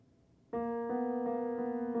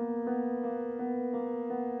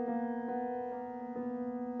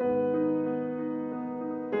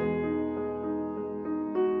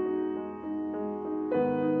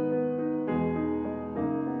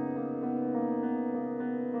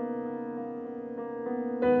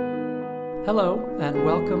Hello, and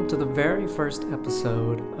welcome to the very first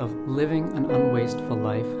episode of Living an Unwasteful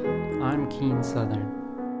Life. I'm Keen Southern.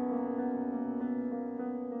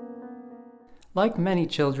 Like many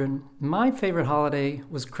children, my favorite holiday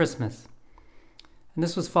was Christmas, and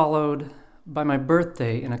this was followed by my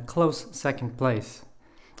birthday in a close second place.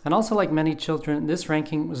 And also like many children, this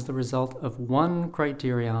ranking was the result of one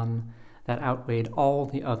criterion that outweighed all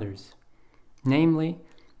the others, namely,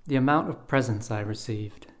 the amount of presents I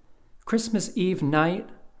received. Christmas Eve night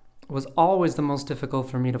was always the most difficult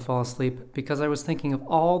for me to fall asleep because I was thinking of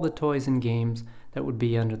all the toys and games that would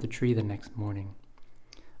be under the tree the next morning.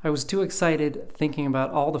 I was too excited thinking about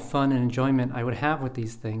all the fun and enjoyment I would have with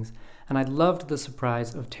these things, and I loved the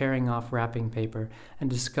surprise of tearing off wrapping paper and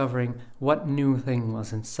discovering what new thing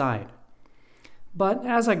was inside. But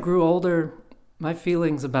as I grew older, my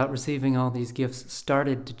feelings about receiving all these gifts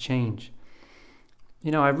started to change.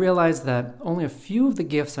 I realized that only a few of the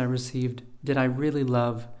gifts I received did I really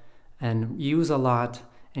love and use a lot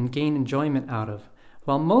and gain enjoyment out of,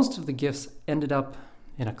 while most of the gifts ended up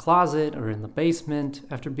in a closet or in the basement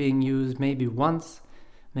after being used maybe once,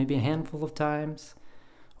 maybe a handful of times,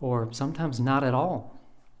 or sometimes not at all.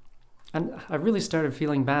 And I really started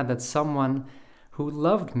feeling bad that someone who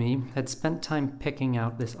loved me had spent time picking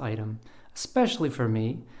out this item, especially for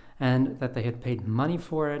me, and that they had paid money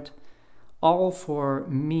for it, all for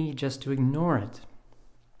me just to ignore it.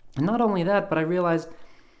 And not only that, but I realized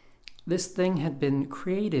this thing had been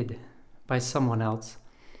created by someone else,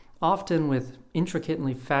 often with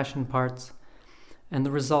intricately fashioned parts, and the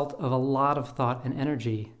result of a lot of thought and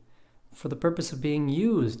energy for the purpose of being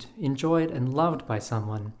used, enjoyed, and loved by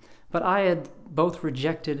someone. But I had both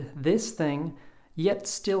rejected this thing, yet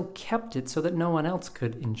still kept it so that no one else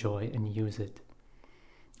could enjoy and use it.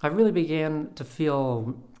 I really began to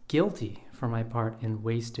feel guilty for my part in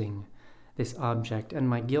wasting this object, and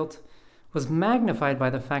my guilt was magnified by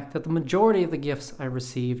the fact that the majority of the gifts I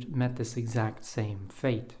received met this exact same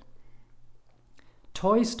fate.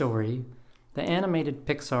 Toy Story, the animated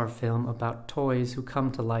Pixar film about toys who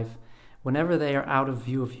come to life whenever they are out of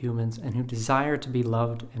view of humans and who desire to be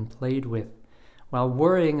loved and played with, while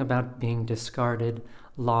worrying about being discarded,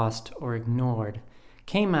 lost, or ignored,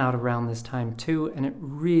 came out around this time too, and it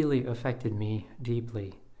really affected me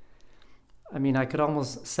deeply. I could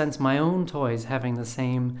almost sense my own toys having the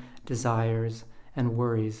same desires and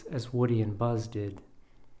worries as Woody and Buzz did.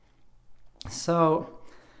 So,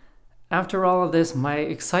 after all of this, my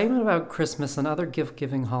excitement about Christmas and other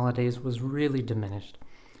gift-giving holidays was really diminished,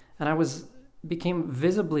 and I became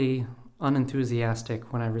visibly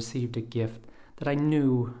unenthusiastic when I received a gift that I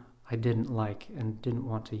knew I didn't like and didn't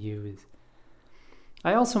want to use.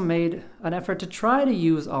 I also made an effort to try to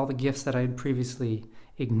use all the gifts that I had previously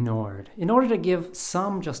ignored in order to give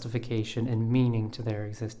some justification and meaning to their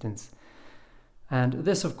existence. And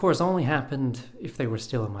this, of course, only happened if they were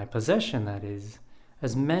still in my possession, that is,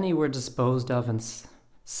 as many were disposed of and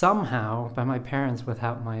somehow by my parents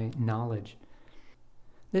without my knowledge.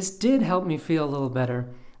 This did help me feel a little better,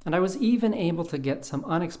 and I was even able to get some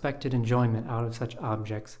unexpected enjoyment out of such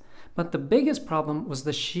objects. But the biggest problem was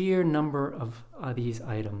the sheer number of these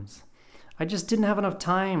items. I just didn't have enough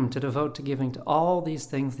time to devote to giving to all these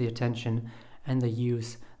things the attention and the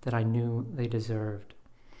use that I knew they deserved.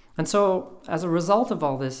 And so, as a result of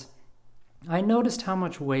all this, I noticed how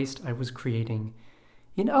much waste I was creating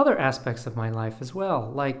in other aspects of my life as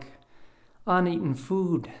well, like uneaten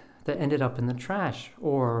food that ended up in the trash,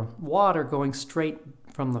 or water going straight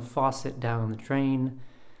from the faucet down the drain,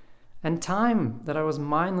 and time that I was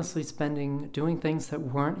mindlessly spending doing things that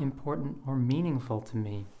weren't important or meaningful to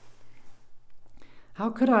me. How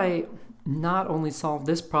could I not only solve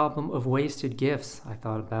this problem of wasted gifts, I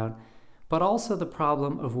thought about, but also the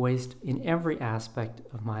problem of waste in every aspect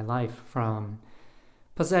of my life, from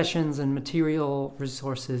possessions and material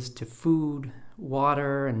resources to food,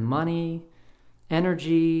 water and money,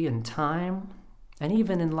 energy and time, and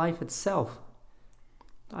even in life itself.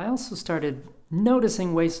 I also started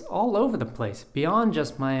noticing waste all over the place, beyond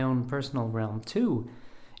just my own personal realm too,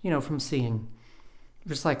 from seeing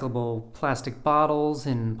recyclable plastic bottles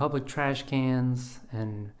in public trash cans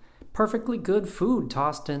and perfectly good food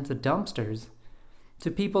tossed into dumpsters, to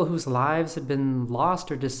people whose lives had been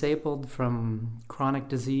lost or disabled from chronic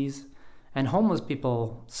disease, and homeless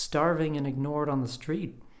people starving and ignored on the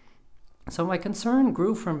street. So my concern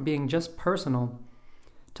grew from being just personal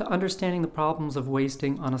to understanding the problems of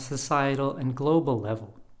wasting on a societal and global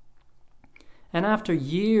level. And after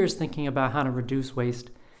years thinking about how to reduce waste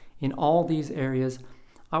in all these areas,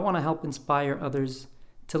 I want to help inspire others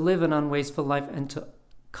to live an unwasteful life and to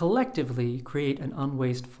collectively create an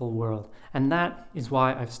unwasteful world. And that is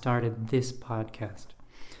why I've started this podcast.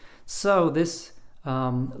 So this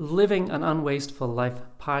Living an Unwasteful Life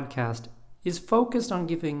podcast is focused on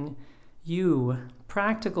giving you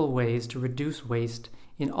practical ways to reduce waste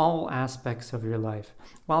in all aspects of your life,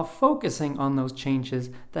 while focusing on those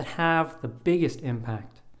changes that have the biggest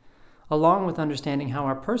impact, along with understanding how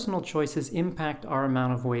our personal choices impact our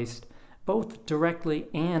amount of waste, both directly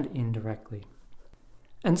and indirectly.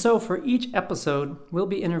 And so for each episode, we'll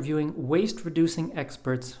be interviewing waste-reducing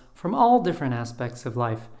experts from all different aspects of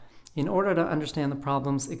life in order to understand the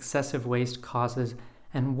problems excessive waste causes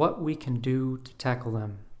and what we can do to tackle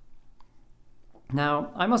them.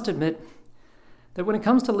 Now, I must admit that when it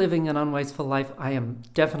comes to living an unwasteful life, I am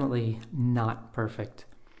definitely not perfect.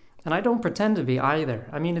 And I don't pretend to be either.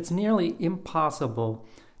 I mean, it's nearly impossible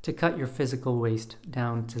to cut your physical waste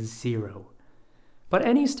down to zero. But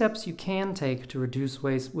any steps you can take to reduce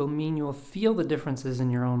waste will mean you'll feel the differences in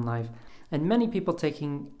your own life, and many people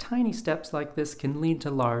taking tiny steps like this can lead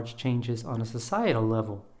to large changes on a societal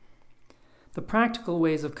level. The practical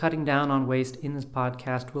ways of cutting down on waste in this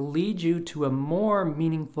podcast will lead you to a more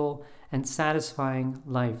meaningful and satisfying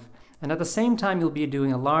life. And at the same time, you'll be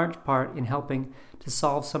doing a large part in helping to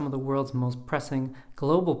solve some of the world's most pressing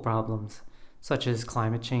global problems, such as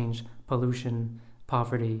climate change, pollution,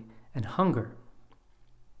 poverty, and hunger.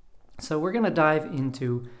 So we're going to dive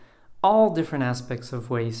into all different aspects of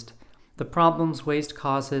waste, the problems waste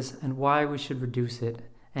causes, and why we should reduce it,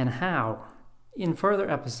 and how, in further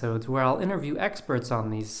episodes where I'll interview experts on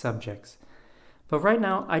these subjects. But right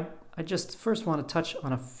now, I just first want to touch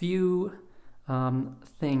on a few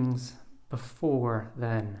things before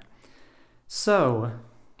then. So,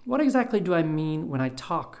 what exactly do I mean when I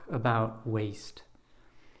talk about waste?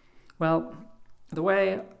 Well, the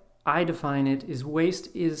way I define it is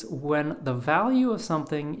waste is when the value of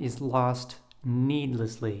something is lost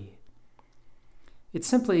needlessly. It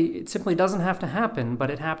simply doesn't have to happen, but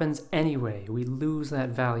it happens anyway. We lose that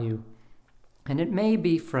value. And it may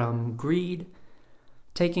be from greed,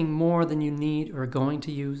 taking more than you need or are going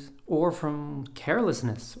to use, or from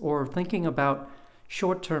carelessness, or thinking about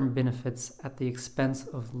short-term benefits at the expense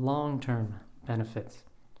of long-term benefits.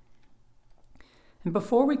 And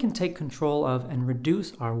before we can take control of and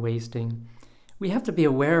reduce our wasting, we have to be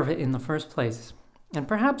aware of it in the first place, and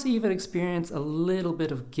perhaps even experience a little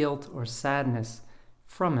bit of guilt or sadness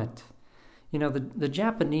from it. You know, the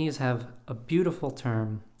Japanese have a beautiful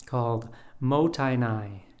term called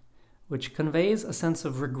mottainai, which conveys a sense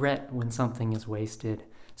of regret when something is wasted.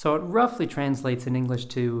 So it roughly translates in English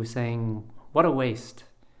to saying, "What a waste."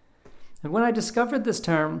 And when I discovered this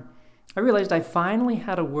term, I realized I finally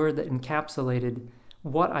had a word that encapsulated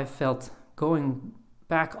what I felt going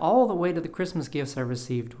back all the way to the Christmas gifts I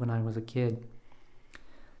received when I was a kid.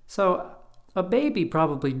 So a baby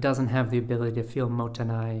probably doesn't have the ability to feel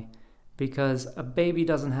mottainai because a baby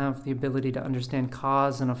doesn't have the ability to understand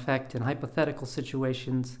cause and effect in hypothetical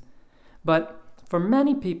situations. But for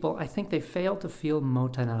many people, I think they fail to feel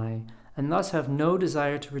mottainai and thus have no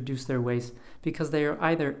desire to reduce their waste because they are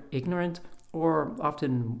either ignorant or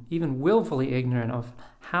often even willfully ignorant of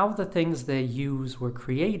how the things they use were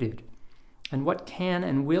created and what can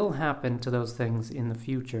and will happen to those things in the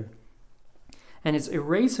future. And it's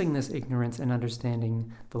erasing this ignorance and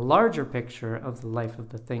understanding the larger picture of the life of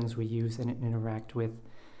the things we use and interact with,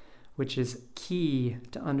 which is key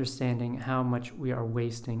to understanding how much we are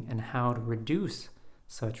wasting and how to reduce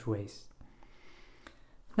such waste.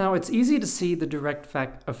 Now, it's easy to see the direct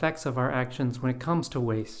effects of our actions when it comes to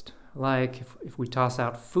waste. Like if we toss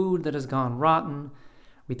out food that has gone rotten,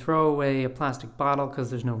 we throw away a plastic bottle because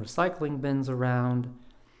there's no recycling bins around,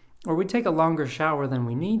 or we take a longer shower than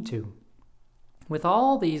we need to. With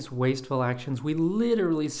all these wasteful actions, we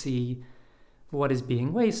literally see what is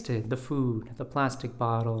being wasted: the food, the plastic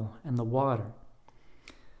bottle, and the water.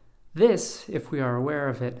 This, if we are aware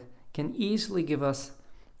of it, can easily give us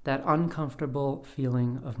that uncomfortable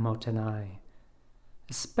feeling of mottainai,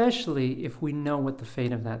 especially if we know what the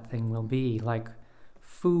fate of that thing will be, like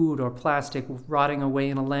food or plastic rotting away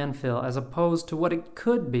in a landfill, as opposed to what it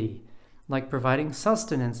could be, like providing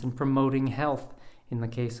sustenance and promoting health in the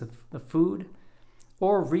case of the food,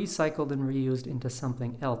 or recycled and reused into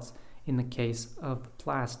something else in the case of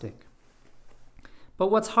plastic. But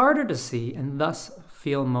what's harder to see and thus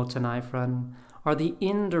feel mottainai from are the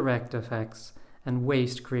indirect effects and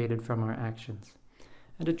waste created from our actions.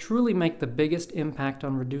 And to truly make the biggest impact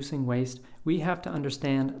on reducing waste, we have to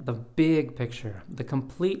understand the big picture, the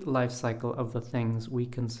complete life cycle of the things we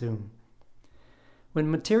consume. When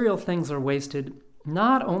material things are wasted,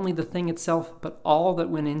 not only the thing itself, but all that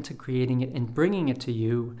went into creating it and bringing it to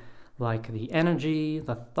you, like the energy,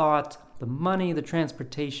 the thought, the money, the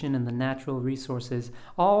transportation, and the natural resources.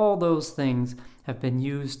 All those things have been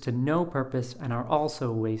used to no purpose and are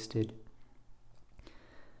also wasted.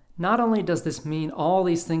 Not only does this mean all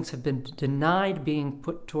these things have been denied being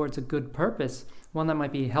put towards a good purpose, one that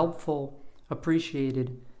might be helpful,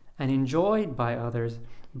 appreciated, and enjoyed by others,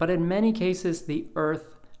 but in many cases the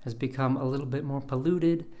earth has become a little bit more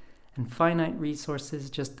polluted and finite resources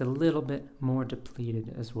just a little bit more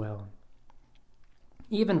depleted as well.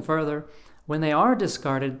 Even further, when they are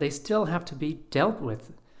discarded, they still have to be dealt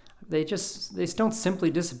with. They don't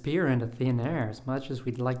simply disappear into thin air, as much as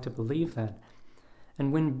we'd like to believe that.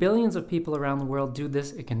 And when billions of people around the world do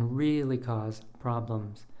this, it can really cause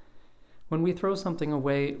problems. When we throw something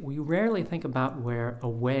away, we rarely think about where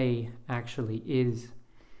away actually is.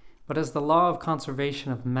 But as the law of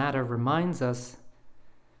conservation of matter reminds us,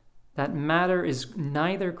 that matter is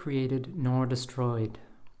neither created nor destroyed,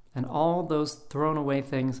 and all those thrown away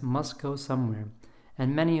things must go somewhere,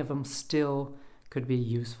 and many of them still could be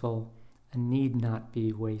useful and need not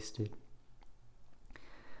be wasted.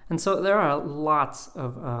 And so there are lots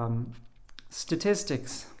of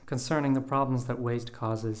statistics concerning the problems that waste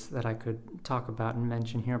causes that I could talk about and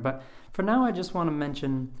mention here, but for now I just want to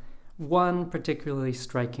mention one particularly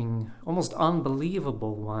striking, almost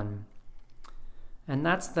unbelievable one. And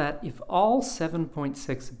that's that if all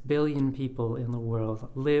 7.6 billion people in the world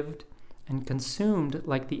lived and consumed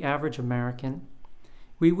like the average American,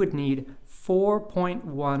 we would need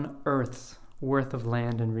 4.1 Earths worth of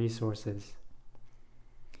land and resources.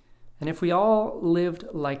 And if we all lived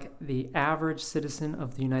like the average citizen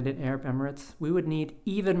of the United Arab Emirates, we would need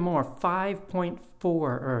even more, 5.4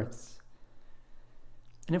 Earths.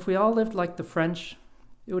 And if we all lived like the French,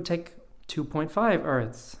 it would take 2.5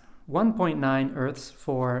 Earths, 1.9 Earths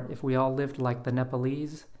for if we all lived like the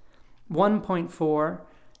Nepalese, 1.4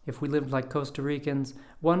 if we lived like Costa Ricans,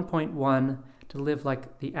 1.1 to live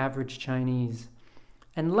like the average Chinese,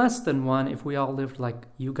 and less than 1 if we all lived like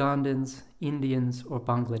Ugandans, Indians, or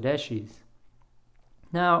Bangladeshis.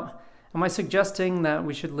 Now, am I suggesting that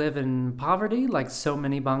we should live in poverty like so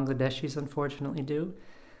many Bangladeshis unfortunately do?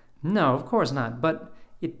 No, of course not, but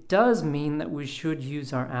it does mean that we should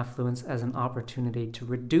use our affluence as an opportunity to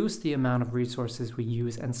reduce the amount of resources we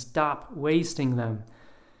use and stop wasting them,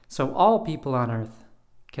 so all people on Earth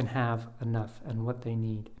can have enough and what they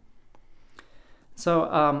need. So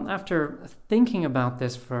after thinking about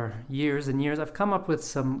this for years and years, I've come up with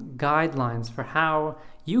some guidelines for how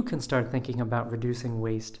you can start thinking about reducing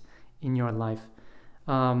waste in your life.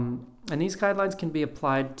 And these guidelines can be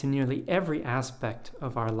applied to nearly every aspect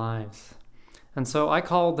of our lives. And so I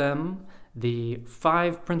call them the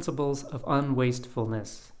 5 principles of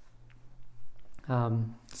unwastefulness.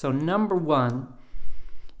 So number 1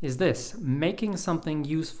 is this: making something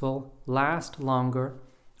useful last longer,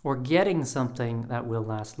 or getting something that will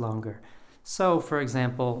last longer. So, for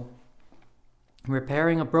example,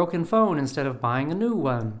 repairing a broken phone instead of buying a new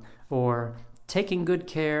one, or taking good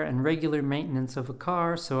care and regular maintenance of a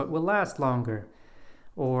car so it will last longer,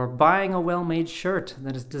 or buying a well-made shirt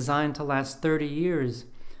that is designed to last 30 years,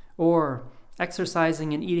 or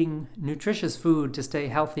exercising and eating nutritious food to stay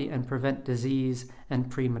healthy and prevent disease and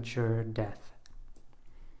premature death.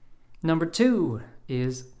 Number 2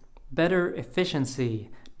 is better efficiency,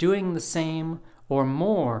 doing the same or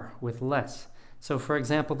more with less. So for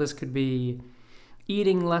example, this could be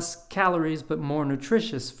eating less calories but more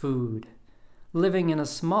nutritious food, living in a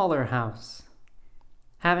smaller house,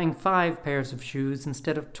 having 5 pairs of shoes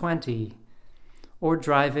instead of 20, or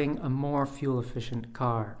driving a more fuel-efficient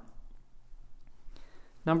car.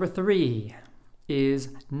 Number 3 is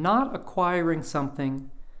not acquiring something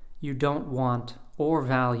you don't want or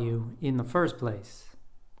value in the first place.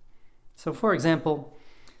 So for example,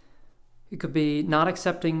 it could be not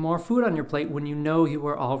accepting more food on your plate when you know you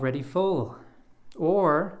are already full,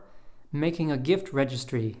 or making a gift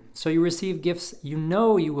registry so you receive gifts you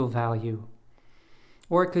know you will value.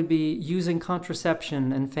 Or it could be using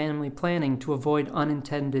contraception and family planning to avoid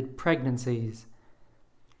unintended pregnancies.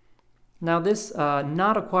 Now this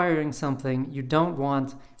not acquiring something you don't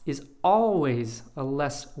want is always a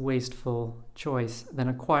less wasteful choice than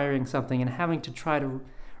acquiring something and having to try to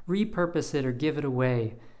repurpose it or give it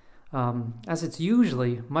away, as it's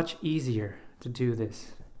usually much easier to do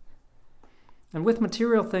this. And with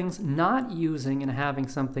material things, not using and having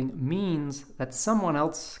something means that someone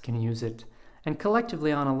else can use it. And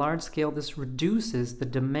collectively, on a large scale, this reduces the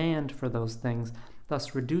demand for those things,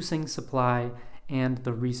 thus reducing supply and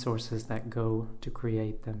the resources that go to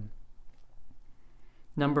create them.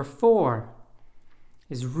 Number 4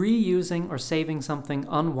 is reusing or saving something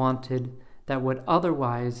unwanted that would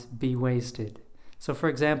otherwise be wasted. So for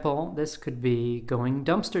example, this could be going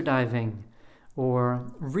dumpster diving,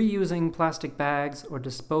 or reusing plastic bags or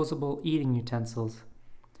disposable eating utensils,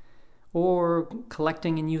 or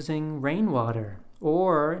collecting and using rainwater,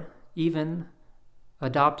 or even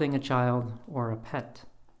adopting a child or a pet.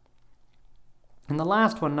 And the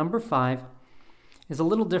last one, number 5, is a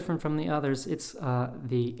little different from the others. It's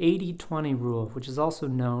the 80-20 rule, which is also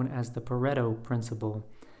known as the Pareto principle.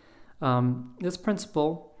 This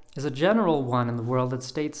principle is a general one in the world that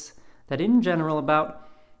states that in general about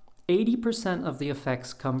 80% of the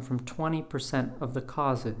effects come from 20% of the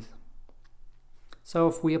causes. So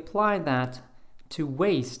if we apply that to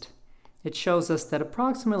waste, it shows us that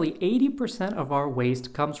approximately 80% of our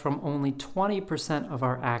waste comes from only 20% of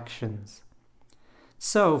our actions.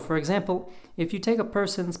 So, for example, if you take a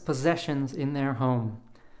person's possessions in their home,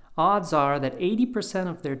 odds are that 80%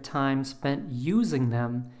 of their time spent using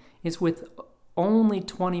them is with only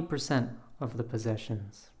 20% of the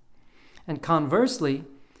possessions. And conversely,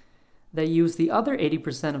 they use the other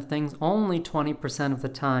 80% of things only 20% of the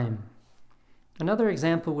time. Another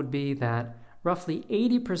example would be that roughly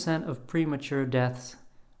 80% of premature deaths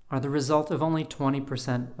are the result of only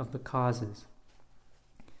 20% of the causes.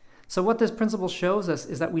 So what this principle shows us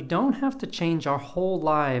is that we don't have to change our whole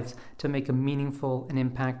lives to make a meaningful and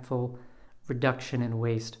impactful reduction in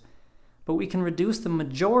waste, but we can reduce the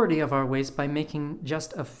majority of our waste by making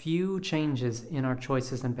just a few changes in our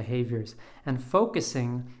choices and behaviors and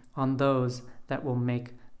focusing on those that will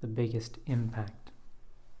make the biggest impact.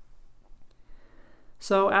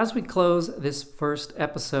 So as we close this first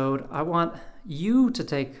episode, I want you to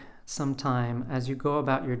take some time as you go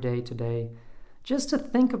about your day today just to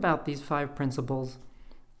think about these 5 principles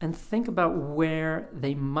and think about where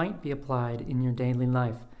they might be applied in your daily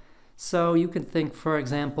life. So you can think, for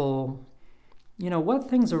example, what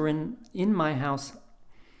things are in my house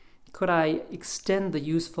could I extend the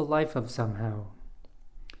useful life of somehow?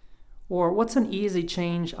 Or what's an easy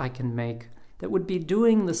change I can make that would be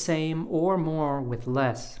doing the same or more with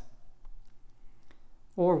less?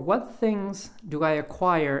 Or what things do I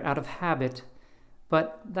acquire out of habit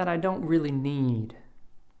but that I don't really need?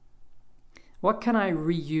 What can I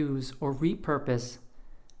reuse or repurpose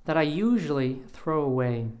that I usually throw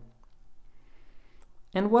away?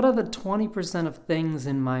 And what are the 20% of things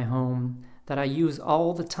in my home that I use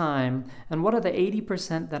all the time, and what are the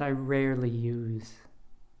 80% that I rarely use?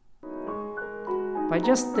 By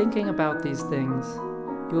just thinking about these things,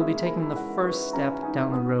 you will be taking the first step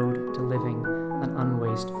down the road to living an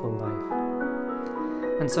unwasteful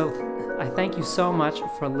life. And so I thank you so much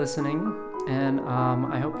for listening, and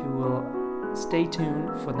I hope you will stay tuned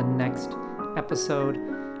for the next episode.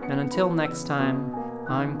 And until next time,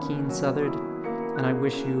 I'm Keen Southard, and I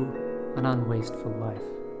wish you an unwasteful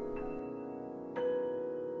life.